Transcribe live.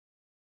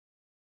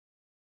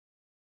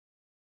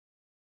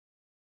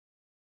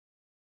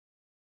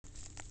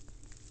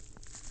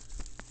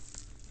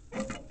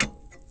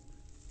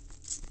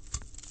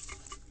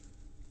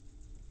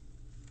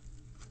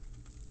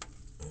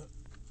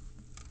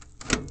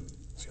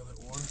See all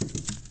that water?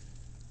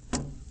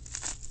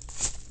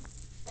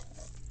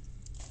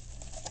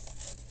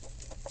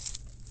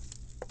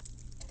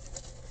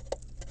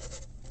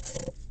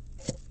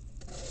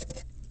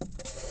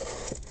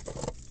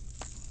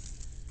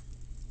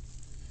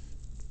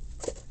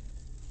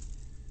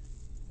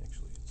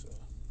 Actually, it's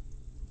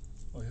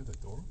oh, you have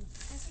that door open?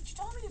 That's what you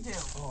told me to do.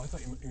 Oh, I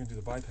thought you were going to do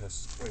the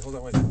bypass. Wait, hold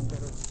on, wait.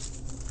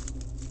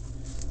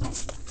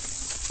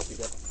 You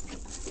got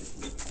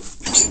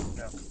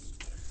now.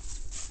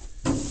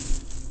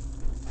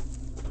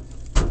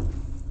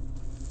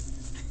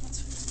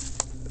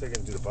 I think I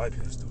can do the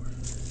bypass door.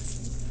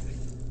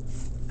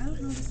 I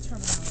don't know this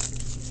terminology.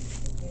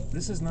 Okay.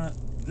 This is not.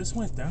 This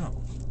went down.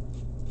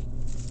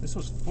 This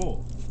was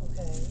full.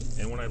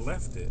 Okay. And when I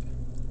left it,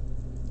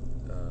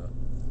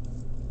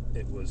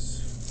 it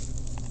was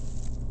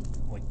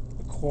like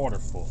a quarter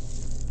full.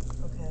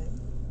 Okay.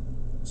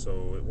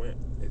 So it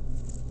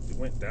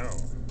went down.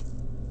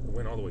 It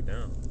went all the way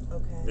down.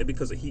 Okay. Maybe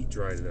because the heat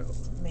dried it out.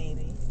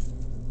 Maybe.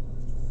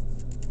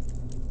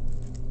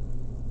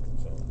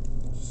 So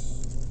I'll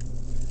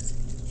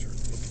just sure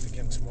look at it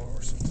again tomorrow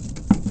or something.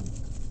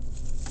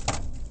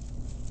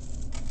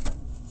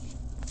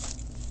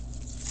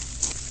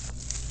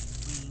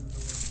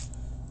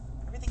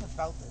 Everything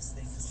about this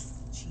thing is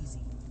cheesy.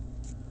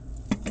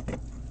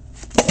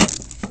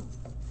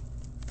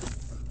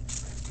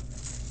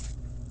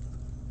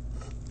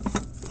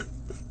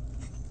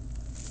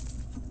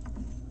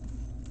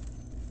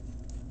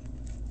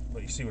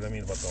 But you see what I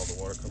mean about all the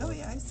water coming Oh out?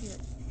 yeah, I see it.